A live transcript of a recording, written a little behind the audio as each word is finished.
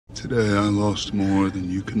Today I lost more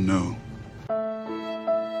than you can know.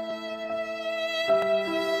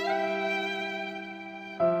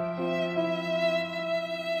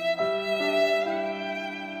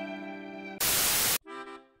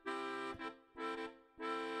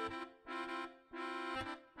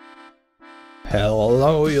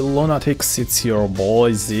 Hello you lunatics, it's your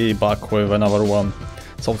boy Z back with another one.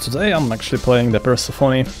 So today I'm actually playing the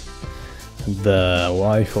Persephone, the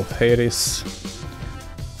wife of Hades,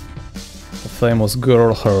 the famous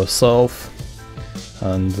girl herself,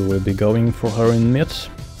 and we'll be going for her in mid.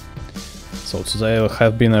 So today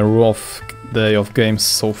have been a rough day of games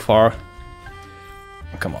so far.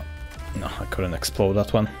 Come on, no, I couldn't explode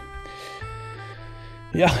that one.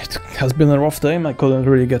 Yeah, it has been a rough day. I couldn't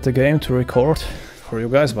really get a game to record for you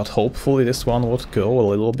guys, but hopefully this one would go a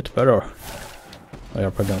little bit better. We're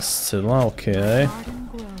up against Scylla, okay.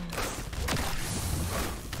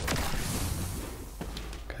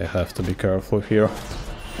 Okay, I have to be careful here.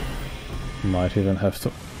 Might even have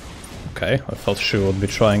to... Okay, I thought she would be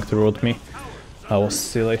trying to root me. I was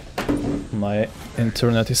silly. My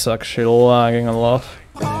internet is actually lagging a lot.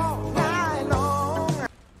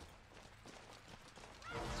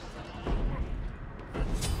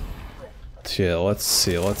 Yeah, let's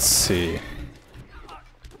see.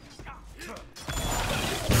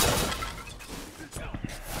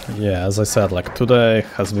 Yeah, as I said, like today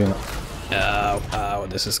has been... Ow,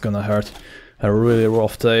 this is gonna hurt. A really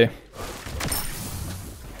rough day.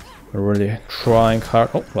 Really trying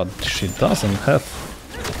hard. Oh, but she doesn't have...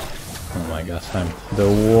 Oh my god, I'm the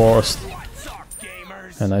worst.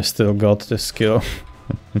 And I still got this kill.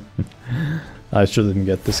 I shouldn't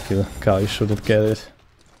get this kill. Kai shouldn't get it.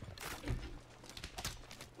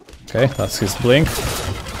 Okay, that's his blink.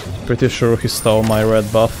 Pretty sure he stole my red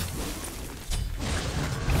buff.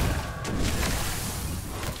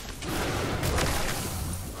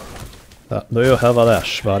 Do you have a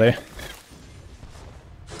dash, buddy?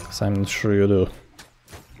 Because I'm not sure you do.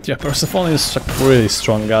 Yeah, Persephone is a really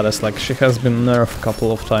strong goddess, like she has been nerfed a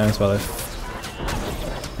couple of times, but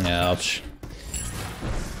yeah, ouch.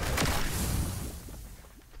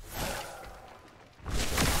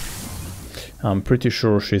 I'm pretty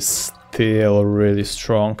sure she's still really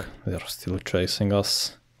strong. They're still chasing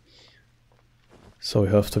us. So we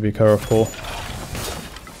have to be careful.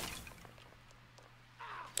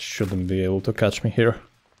 Shouldn't be able to catch me here.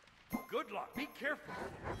 Good luck, be careful.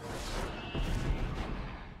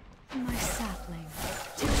 My sapling.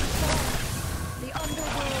 The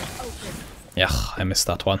underworld opens. Yeah, I missed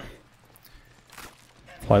that one.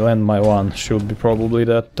 If I land my one, she would be probably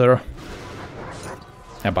dead there.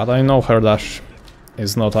 Yeah, but I know her dash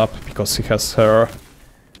is not up because she has her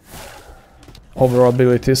other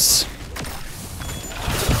abilities.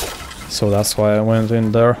 So that's why I went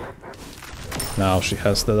in there. Now she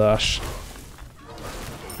has the dash.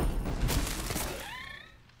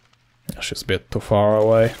 Yeah, she's a bit too far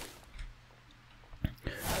away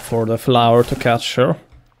for the flower to catch her.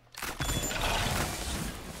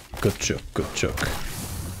 Good joke.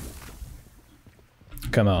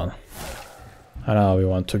 Come on. And now we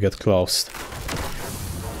want to get close.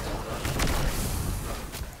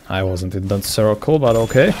 I wasn't in that circle, but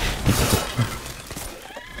okay.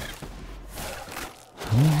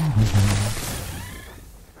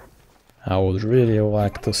 I would really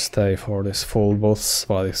like to stay for this full boss,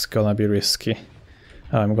 but it's gonna be risky.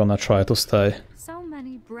 I'm gonna try to stay.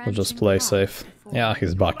 Or just play safe. Yeah,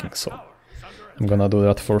 he's backing, so I'm gonna do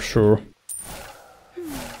that for sure.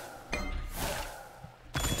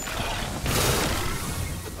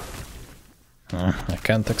 I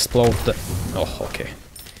can't explode the... Oh, okay.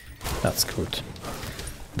 That's good.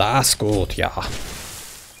 That's good, yeah.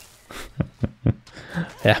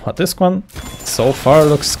 Yeah, but this one so far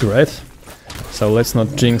looks great. So let's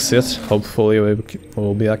not jinx it. Hopefully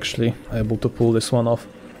we'll be actually able to pull this one off.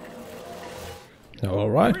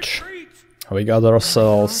 Alright. We got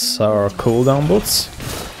ourselves our cooldown boots.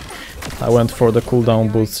 I went for the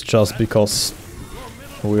cooldown boots just because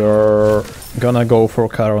we are gonna go for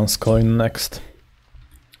Charon's coin next.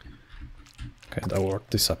 Okay, that word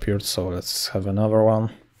disappeared, so let's have another one.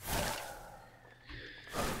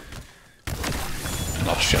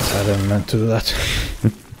 Oh shit, I didn't meant to do that.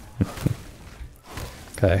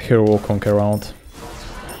 Okay, here we'll conk around.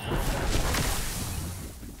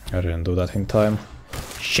 I didn't do that in time.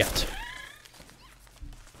 Shit.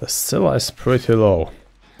 The Scylla is pretty low.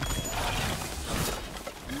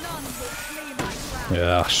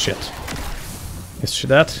 Yeah, shit. Is she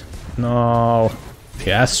dead? No.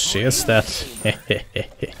 Yes, she is dead.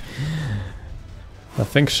 I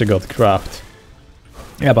think she got grabbed.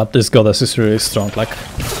 Yeah, but this goddess is really strong. Like,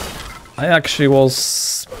 I actually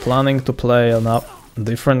was planning to play a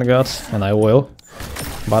different god, and I will,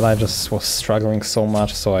 but I just was struggling so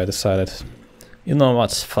much, so I decided, you know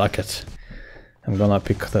what, fuck it. I'm gonna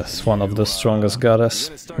pick this one of the strongest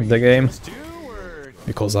goddess in the game,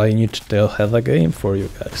 because I need to have a game for you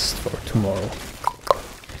guys for tomorrow.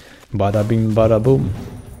 Bada bing bada boom.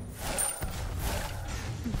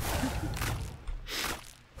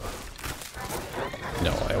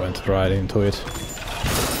 No, I went right into it.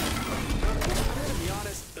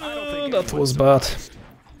 That was bad.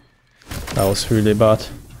 That was really bad.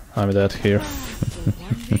 I'm dead here.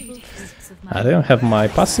 I didn't have my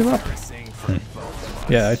passive up.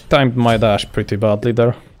 Yeah, I timed my dash pretty badly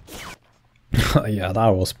there. Yeah, that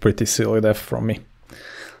was pretty silly death from me.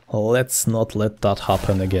 Let's not let that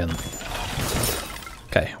happen again.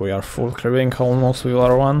 Okay, we are full clearing almost with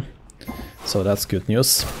R1, so that's good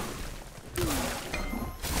news.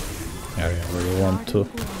 I really want to...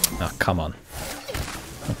 Ah, come on.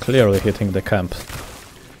 I'm clearly hitting the camp.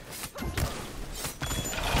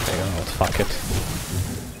 Okay, you know what, fuck it.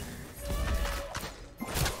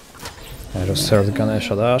 I just served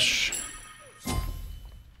Ganesha dash.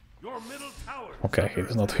 Okay,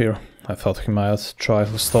 he's not here. I thought he might try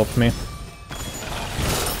to stop me.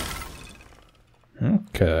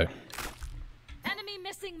 Okay.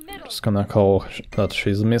 Just gonna call that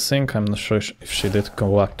she's missing. I'm not sure if she did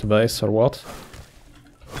go back to base or what.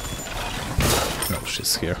 No,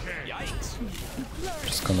 she's here.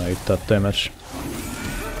 Just gonna eat that damage.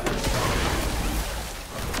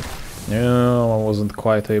 No, I wasn't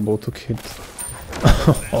quite able to hit.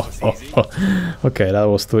 Okay, that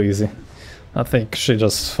was too easy. I think she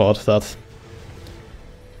just thought that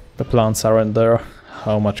the plants aren't there.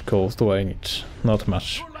 How much gold do I need? Not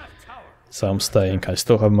much. So I'm staying. I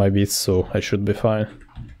still have my beats, so I should be fine.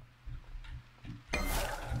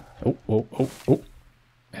 Oh, oh, oh, oh.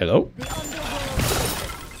 Hello?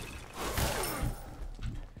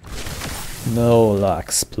 No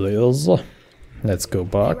lags, please. Let's go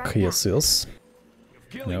back. Yes, yes.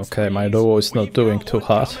 Okay, my duo is not doing too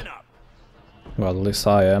hot. Well, at least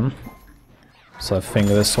I am. So I think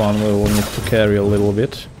this one we will need to carry a little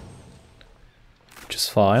bit. Which is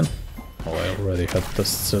fine. Oh, I already had the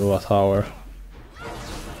silver tower.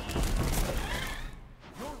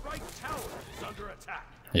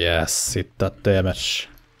 Yes, hit that damage.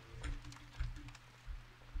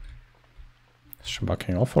 Is she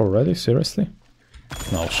backing off already? Seriously?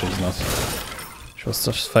 No, she's not. She was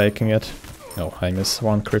just faking it. Oh, I missed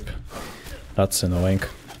one creep. That's annoying.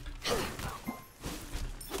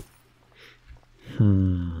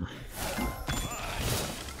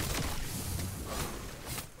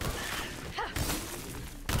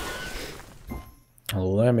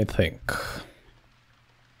 Let me think.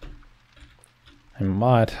 I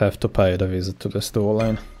might have to pay the visit to this duo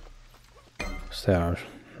lane. They are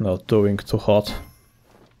not doing too hot.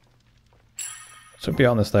 To be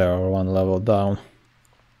honest, they are one level down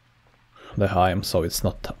the Heim, so it's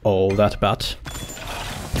not all that bad.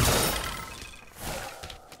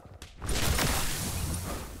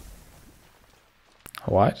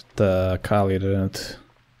 Why the Kali didn't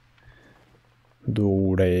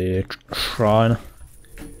do the shrine?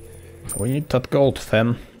 We need that gold,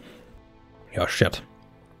 fam. Yeah, shit.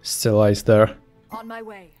 Still ice there. On my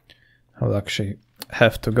way. I'll actually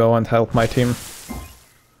have to go and help my team.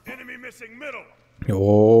 Enemy missing middle.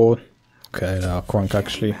 Oh, okay, now Quank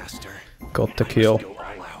actually got the kill.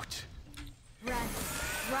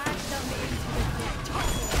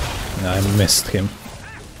 I missed him.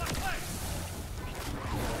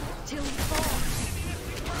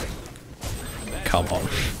 Come on.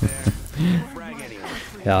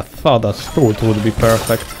 Yeah, I thought that ult would be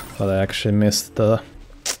perfect, but I actually missed the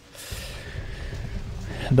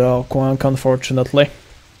Quank, unfortunately.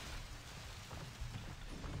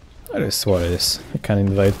 That is what it is. I can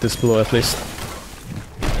invade this blue at least.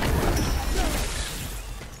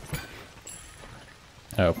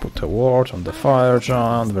 I'll put a ward on the fire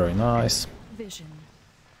giant, very nice.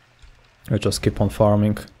 We just keep on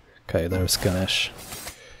farming. Okay, there's Ganesh.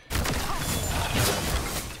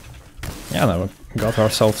 Yeah, now we got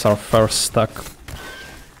ourselves our first stack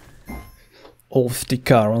of the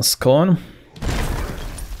Charon's coin.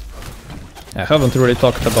 I haven't really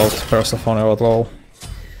talked about Persephone at all.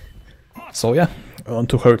 So yeah, on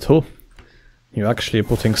to her too. You're actually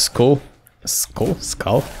putting skull,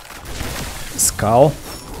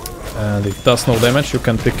 and it does no damage. You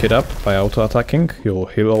can pick it up by auto-attacking, you'll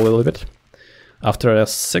heal a little bit. After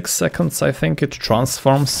 6 seconds, I think, it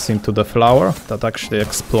transforms into the flower that actually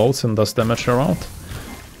explodes and does damage around.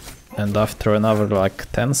 And after another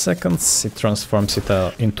like 10 seconds, it transforms it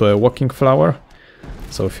into a walking flower.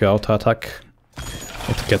 So if you auto-attack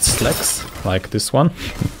it gets legs, like this one,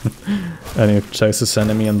 and it chases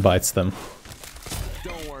enemy and bites them.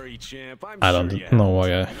 Don't worry, champ. I don't know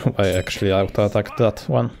why I actually auto-attacked that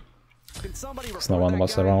one, because no one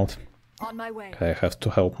was around. On my way. Okay, I have to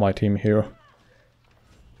help my team here.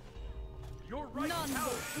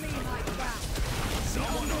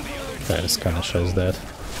 Okay, this Ganesha is dead.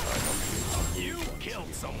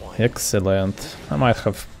 Excellent. I might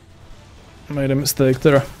have made a mistake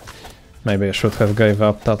there. Maybe I should have gave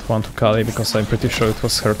up that one to Kali, because I'm pretty sure it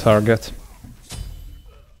was her target.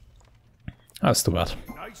 That's too bad.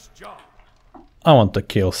 I want the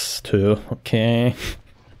kills too, okay.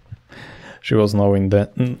 She was in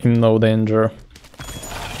no danger.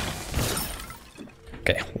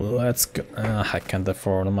 Okay, let's go. I can't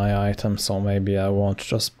afford my item, so maybe I won't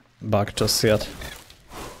just back just yet.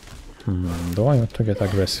 Do I want to get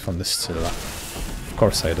aggressive on this Scylla? Of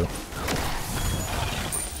course I do.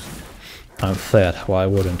 I'm fed, why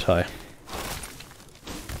wouldn't I?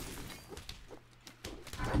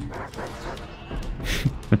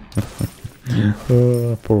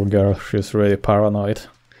 Poor girl, she's really paranoid.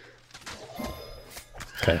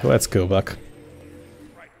 Okay, let's go back.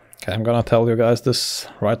 Okay, I'm gonna tell you guys this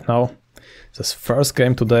right now. This first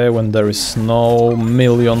game today when there is no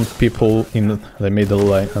million people in the middle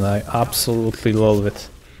lane, and I absolutely love it.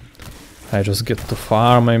 I just get to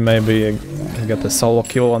farm and maybe get a solo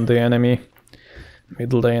kill on the enemy.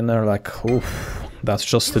 Middle laner, like, oof, that's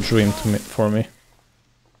just a dream for me.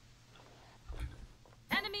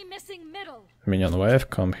 Enemy missing middle. Minion wave,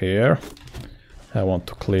 come here. I want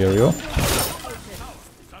to clear you.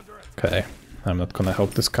 Okay, I'm not gonna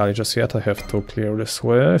help this Kali just yet, I have to clear this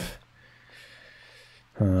wave.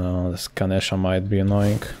 This Ganesha might be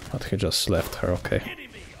annoying, but he just left her, okay.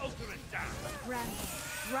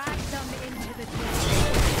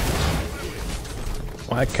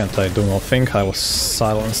 Why can't I do nothing? I was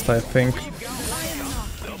silenced, I think.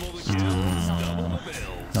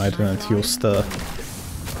 I didn't use the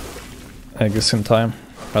Aegis in time,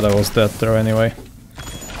 but I was dead there anyway.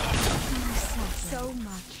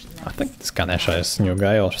 I think this Ganesha is new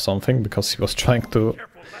guy or something, because he was trying to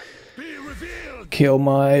kill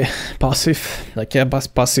my passive. Like, yeah,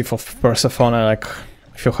 passive of Persephone, like,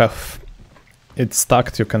 if you have it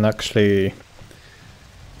stacked, you can actually,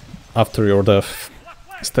 after your death,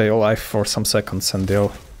 stay alive for some seconds and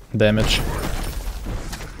deal damage.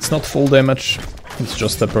 It's not full damage, it's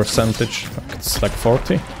just a percentage. It's like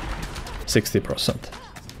 40, 60%.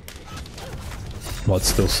 But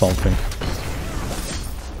still something.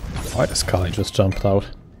 Why this Kali just jumped out?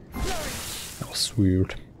 That was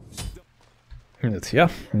weird. But yeah,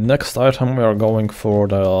 next item we are going for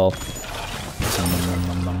the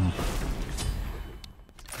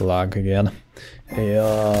flag again.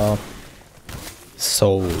 A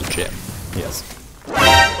soul gem. Yes.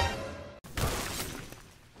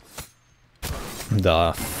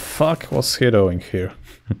 The fuck was he doing here?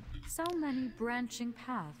 So many branching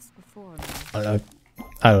paths before me.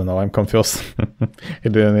 I don't know, I'm confused. He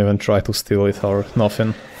didn't even try to steal it or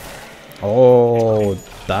nothing. Oh,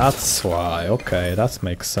 that's why. Okay, that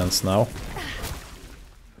makes sense now.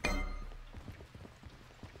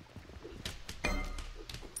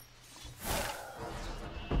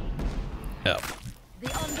 Yeah.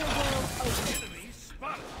 The underworld opens.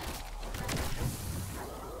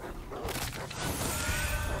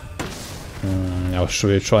 I was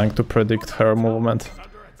really trying to predict her movement.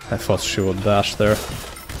 I thought she would dash there.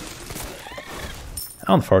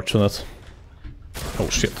 Unfortunate. Oh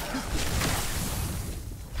shit.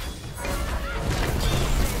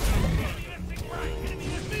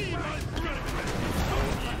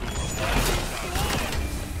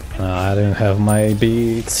 I didn't have my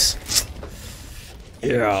beats.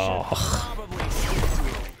 Yeah.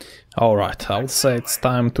 Alright, I'll say it's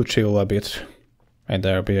time to chill a bit. And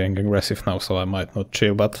they're being aggressive now, so I might not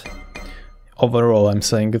chill, but overall I'm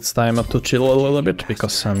saying it's time to chill a little bit,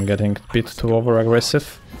 because I'm getting a bit too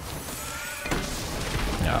over-aggressive.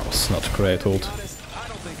 Yeah, it was not great ult.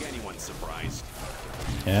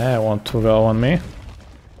 Yeah, I want to go on me.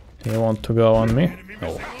 You want to go on me?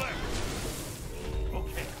 No.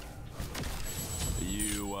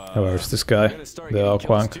 Where is this guy? The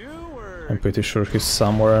Oakwang. I'm pretty sure he's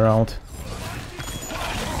somewhere around.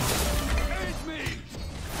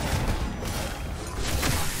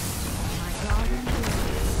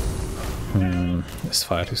 This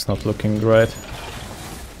fight is not looking great.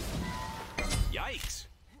 Yikes!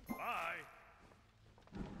 Bye.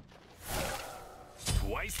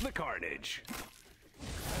 Twice the carnage.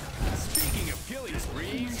 Speaking of killing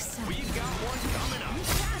sprees, we've got one coming up.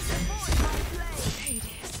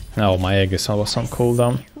 Oh, my Aegis was on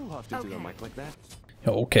cooldown.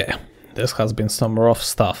 Okay, this has been some rough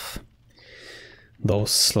stuff.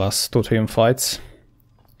 Those last 2 team fights.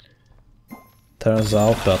 Turns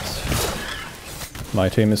out that my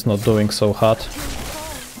team is not doing so hot.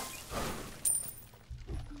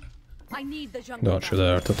 Don't you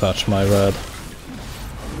dare to touch my red.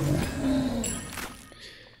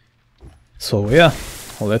 So yeah,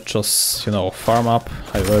 let's just, you know, farm up.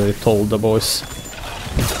 I already told the boys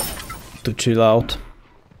to chill out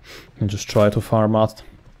and just try to farm out.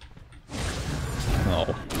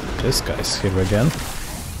 No, this guy's here again.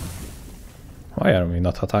 Why are we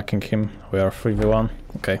not attacking him? We are 3v1.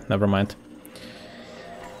 Okay, never mind.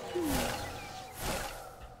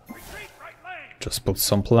 Just put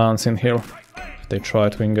some plants in here if they try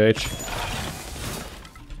to engage.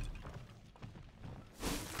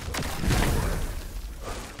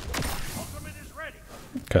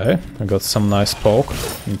 Okay, I got some nice poke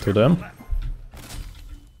into them.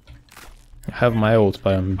 I have my ult,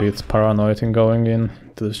 but I'm a bit paranoid in going in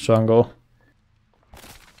to this jungle.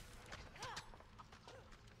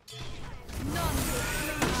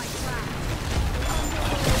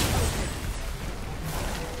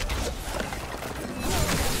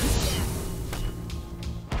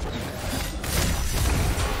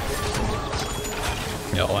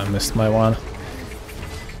 Oh, I missed my one.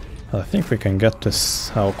 I think we can get this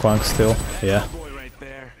Hao Kwang still. Yeah.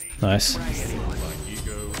 Nice.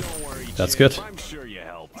 That's good.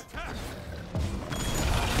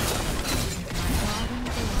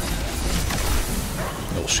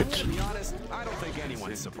 Oh shit. I don't think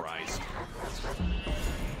anyone's surprised.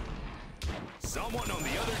 Someone on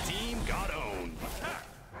the other team got owned.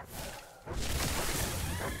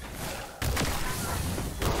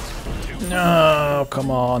 No,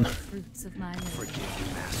 come on.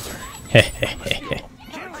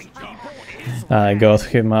 I got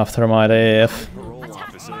him after my AF.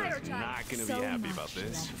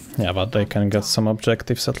 Yeah, but they can get some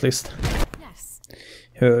objectives at least.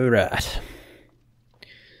 Alright.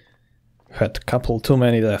 Had a couple too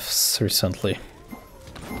many deaths recently.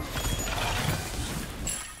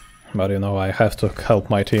 But you know, I have to help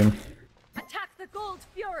my team. Attack the gold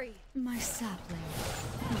fury, my sapling.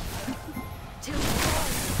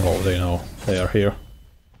 Oh, they know. They are here.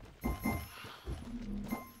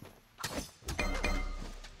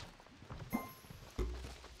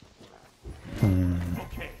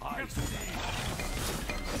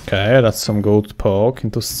 Okay, that's some good poke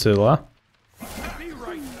into Scylla.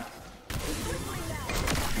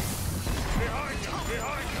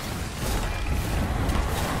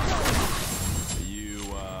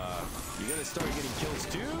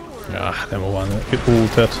 Ah, never one. It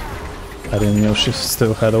ulted. I didn't know she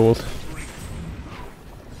still had ult.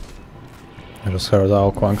 I just heard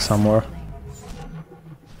Hao Kwang somewhere.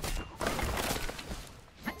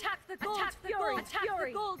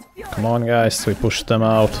 Come on guys, we pushed them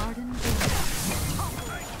out.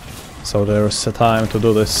 So there's a time to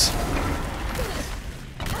do this.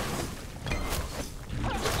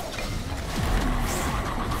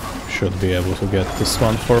 Should be able to get this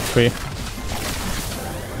one for free.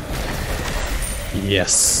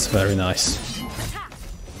 Yes, very nice.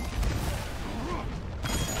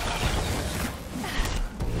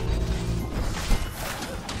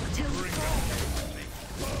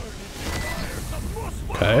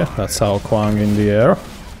 Okay, that's Hao Kwang in the air.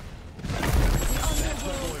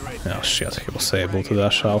 Oh shit, he was able to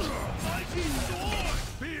dash out.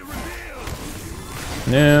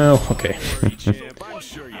 No, okay.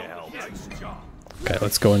 Okay,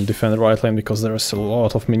 let's go and defend the right lane because there is a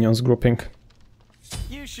lot of minions grouping.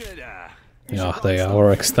 Yeah, they are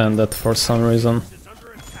overextended for some reason.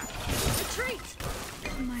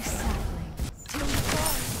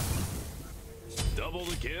 Double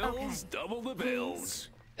the kills, double the bills.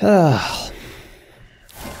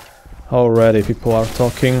 Already people are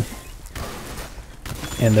talking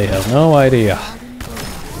and they have no idea.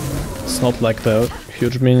 It's not like the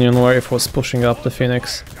huge minion wave was pushing up the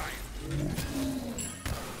Phoenix.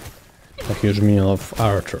 A huge minion of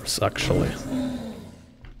archers actually.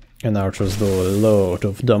 And archers do a lot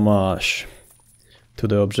of damage to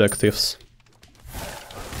the objectives.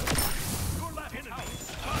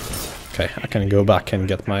 Okay, I can go back and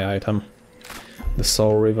get my item. The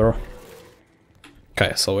Soul River.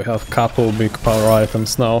 Okay, so we have couple big power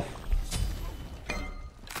items now.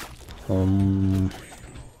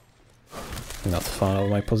 Not final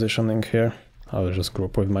my positioning here. I will just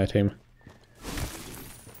group with my team.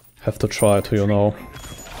 Have to try to, you know,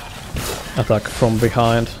 attack from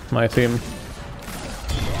behind my team.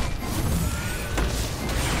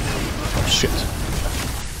 Oh shit.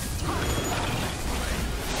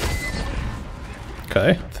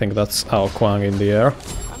 Okay, I think that's Ao Kuang in the air.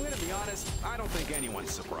 I'm gonna be honest, I don't think anyone's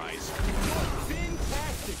surprised.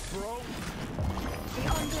 Fantastic,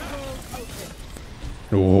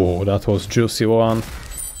 bro. Ooh, that was juicy one.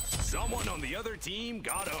 Someone on the other team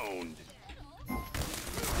got owned.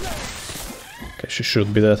 Okay, she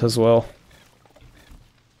should be dead as well.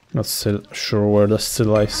 Not still sure where the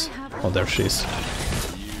Scylla is. Oh, there she is.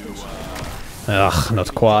 Ugh,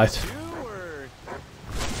 not quite.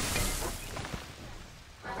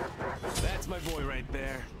 That's my boy right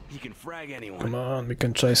there. He can frag anyone. Come on, we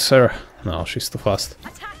can chase her. No, she's too fast.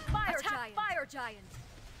 Attack fire giant! Fire giant!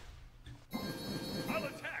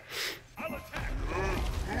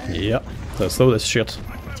 Yeah, let's do this shit.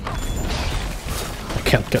 I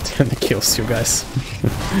can't get any kills, you guys.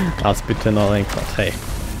 That's a bit annoying, but hey.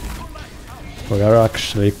 We are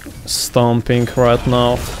actually stomping right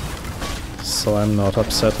now, so I'm not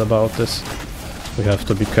upset about this. We have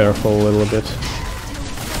to be careful a little bit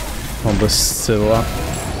on the Scylla.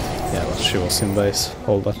 Yeah, but she was in base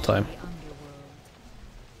all that time.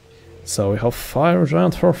 So we have Fire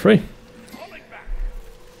Giant for free.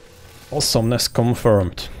 Awesomeness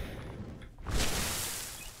confirmed.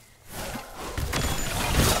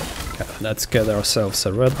 Okay, let's get ourselves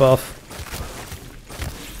a red buff.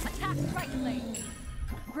 Attack right lane!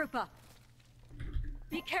 Group up!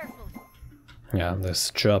 Be careful! Yeah, this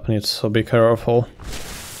job needs to be careful.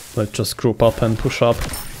 Let's just group up and push up.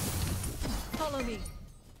 Follow me!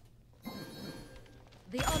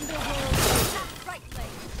 The underworld! Attack right lane!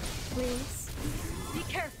 Please! Be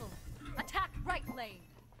careful! Attack right lane!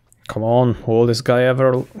 Come on, all this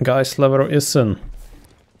guy's level is in.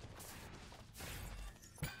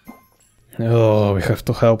 Oh, we have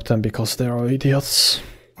to help them because they are idiots.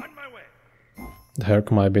 The Herc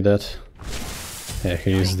might be dead. Yeah,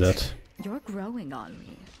 he is dead. You're growing on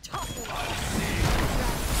me.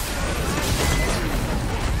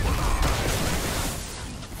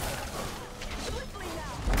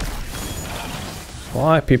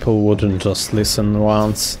 Why people wouldn't just listen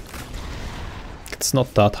once? It's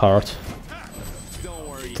not that hard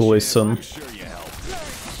to listen.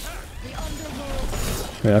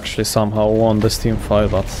 We actually somehow won this team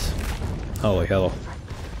fight, but holy hell.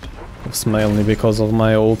 It's mainly because of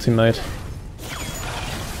my ultimate.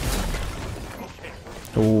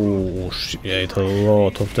 Ooh, she ate a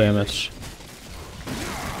lot of damage.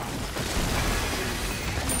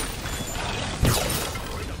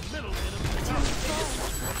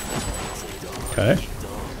 Okay,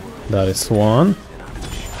 that is one.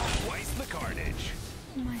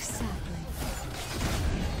 My sapling.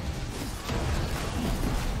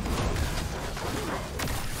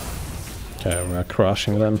 Okay, we're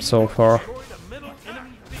crushing them so far.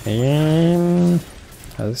 And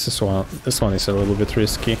this one is a little bit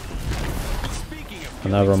risky.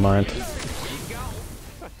 Never mind.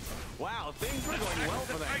 Wow, things are going well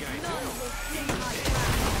for that guy.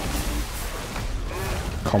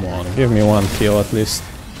 Come on, give me one kill at least.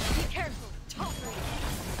 Be careful!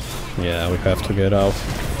 Yeah, we have to get out.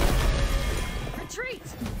 Retreat!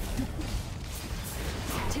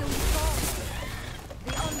 Till we fall.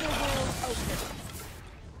 The underworld opens.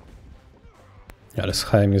 Yeah, this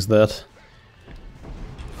Haim is dead.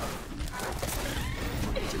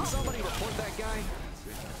 Did somebody report that guy?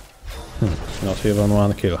 Not even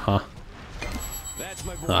one kill, huh? That's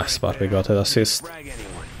my boy Nice, right but we there. got an assist. Frag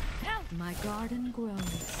anyone. My garden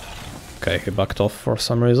grows. Okay, he backed off for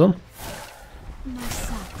some reason. My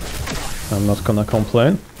sapling. I'm not gonna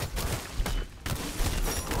complain.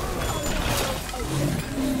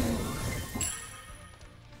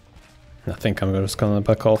 I think I'm just gonna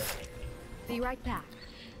back off. Be right back.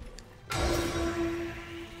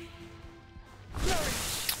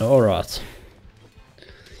 Alright.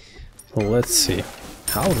 Let's see.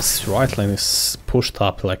 How this right lane is pushed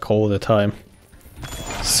up like all the time.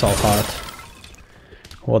 So hard.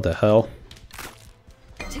 What the hell?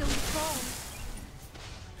 Till we fall.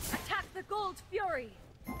 Attack the gold fury.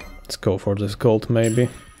 Let's go for this gold maybe.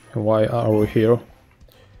 Why are we here?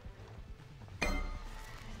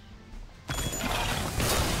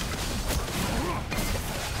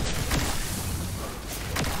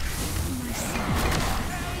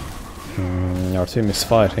 Our team is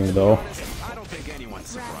fighting though. I don't think anyone's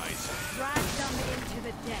surprised. Drag them into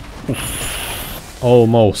the depths.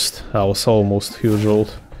 Almost. That was almost huge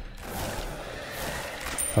ult.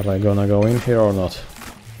 Are they gonna go in here or not?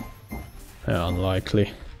 Yeah,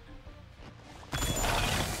 unlikely.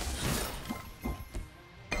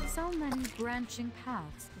 So many branching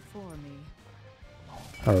paths before me.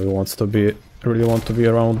 I really want to be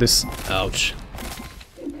around this. Ouch.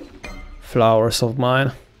 Flowers of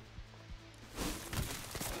mine.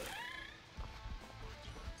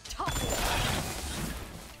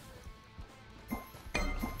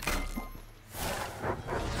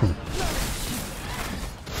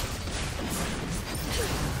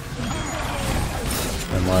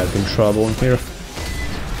 in trouble in here.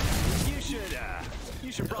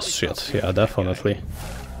 You should probably Shit, yeah, definitely.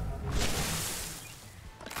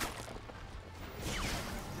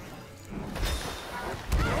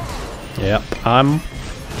 Yep,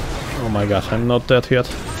 oh my gosh, I'm not dead yet.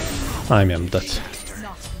 I am dead.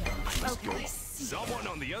 Someone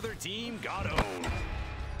on the other team got owned.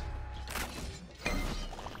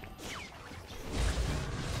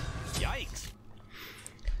 Yikes.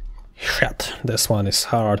 Shit, this one is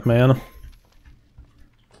hard, man.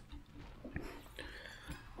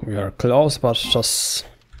 We are close, but just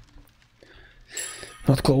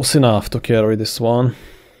not close enough to carry this one.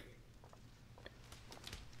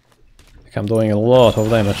 I think I'm doing a lot of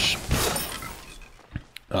damage.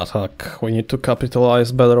 Attack, we need to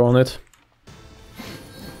capitalize better on it.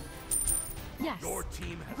 Yes. Your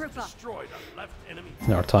team has destroyed a left enemy.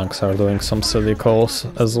 Our tanks are doing some silly calls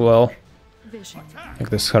as well. Vision. I think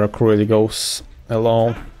this Herc really goes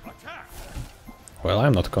alone. Well,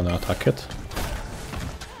 I'm not gonna attack it.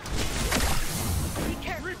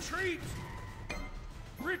 Retreat!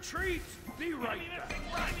 Retreat! Be right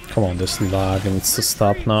back. Come on, this lag needs to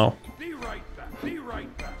stop now. Be right back. Be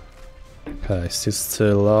right back. Okay, she's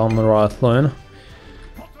still on the right lane.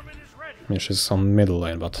 Ultimate is ready. I mean, she's on middle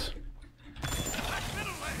lane, but... Attack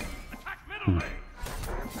middle lane. Attack middle lane.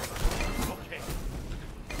 Okay.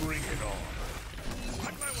 Bring it on.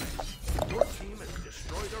 On my way. Your team has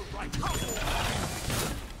destroyed a right.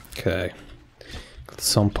 Okay. Got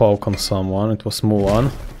some poke on someone, it was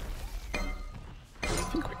Mulan. I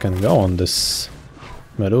think we can go on this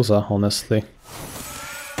Medusa, honestly.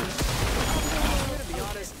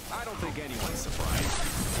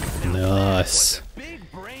 Nice.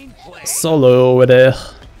 Solo over there.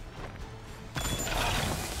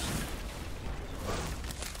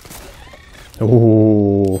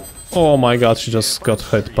 Ooh. Oh my god, she just got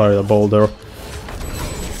hit by the boulder.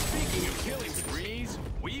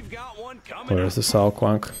 Where is the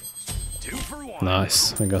Salquank?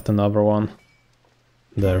 Nice, we got another one.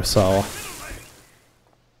 There's Sawa.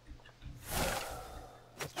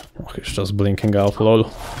 Oh, he's just blinking out,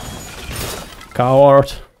 lol.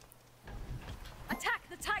 Coward. Attack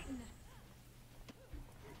the Titan.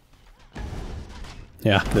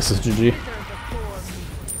 Yeah, this is GG.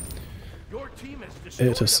 Your team has destroyed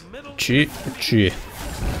It is the middle. GG.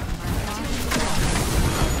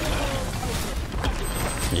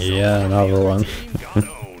 Yeah, another one.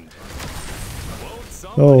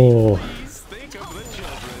 Oh.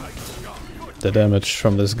 The damage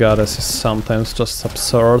from this goddess is sometimes just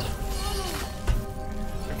absurd.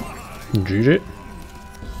 GG.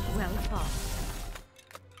 Well fought.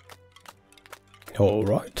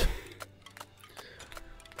 Alright.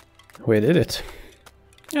 We did it.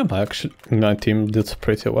 Yeah, my team did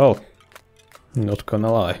pretty well. Not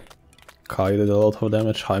gonna lie. Kai did a lot of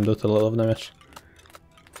damage, Heim did a lot of damage.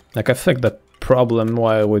 Like, I think the problem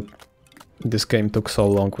why this game took so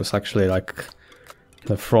long was actually like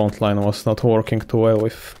the front line was not working too well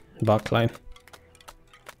with backline.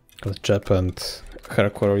 Because Jep and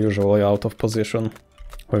Herc were usually out of position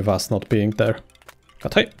with us not being there.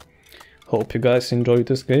 But hey, hope you guys enjoyed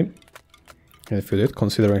this game. And if you did,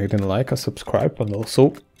 consider hitting like and subscribe, and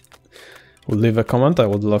also leave a comment. I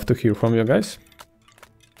would love to hear from you guys.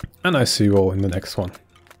 And I see you all in the next one.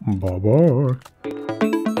 Bye bye.